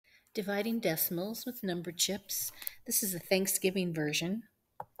Dividing decimals with number chips. This is a Thanksgiving version,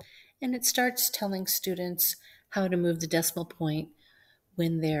 and it starts telling students how to move the decimal point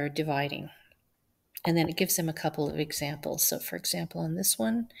when they're dividing. And then it gives them a couple of examples. So for example, on this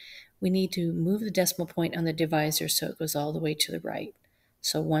one, we need to move the decimal point on the divisor so it goes all the way to the right.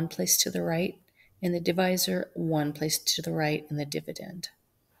 So one place to the right in the divisor, one place to the right in the dividend.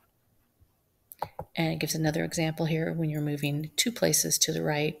 And it gives another example here when you're moving two places to the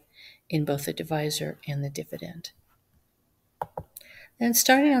right in both the divisor and the dividend. And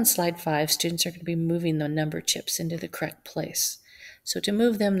starting on slide 5, students are going to be moving the number chips into the correct place. So to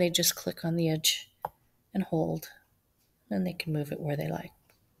move them, they just click on the edge and hold, and they can move it where they like.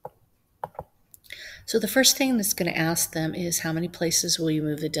 So the first thing that's going to ask them is how many places will you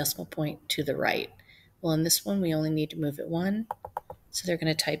move the decimal point to the right? Well, in this one, we only need to move it 1, so they're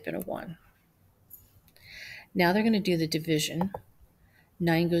going to type in a 1. Now they're going to do the division.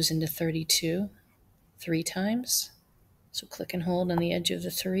 9 goes into 32 3 times. So click and hold on the edge of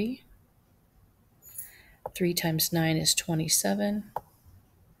the 3. 3 times 9 is 27.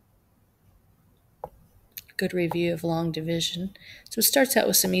 Good review of long division. So it starts out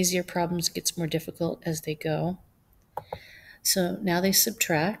with some easier problems, gets more difficult as they go. So now they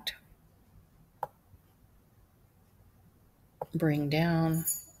subtract, bring down,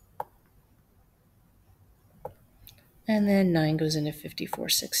 and then 9 goes into 54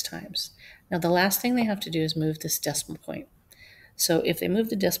 6 times. Now the last thing they have to do is move this decimal point. So if they move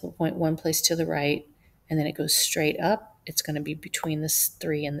the decimal point one place to the right, and then it goes straight up, it's going to be between this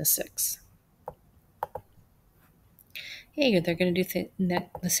 3 and the 6. Hey, they're going to do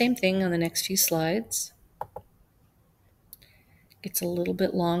the same thing on the next few slides. Gets a little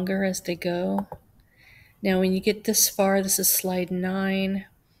bit longer as they go. Now, when you get this far, this is slide 9. I'm going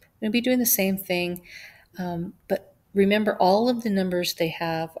to be doing the same thing, but remember, all of the numbers they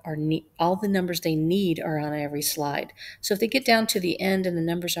have all the numbers they need are on every slide. So if they get down to the end and the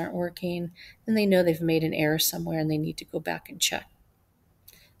numbers aren't working, then they know they've made an error somewhere and they need to go back and check.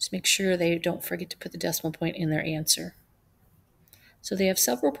 Just make sure they don't forget to put the decimal point in their answer. So they have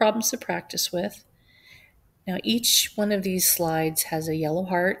several problems to practice with. Now, each one of these slides has a yellow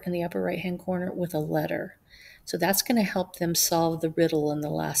heart in the upper right-hand corner with a letter. So that's going to help them solve the riddle in the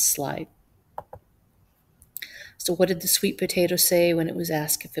last slide. So what did the sweet potato say when it was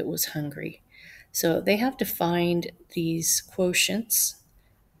asked if it was hungry? So they have to find these quotients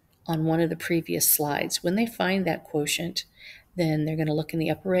on one of the previous slides. When they find that quotient, then they're going to look in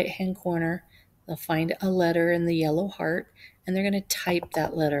the upper right-hand corner. They'll find a letter in the yellow heart, and they're going to type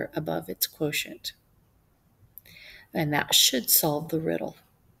that letter above its quotient. And that should solve the riddle.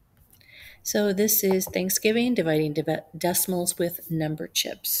 So this is Thanksgiving, dividing decimals with number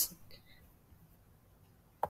chips.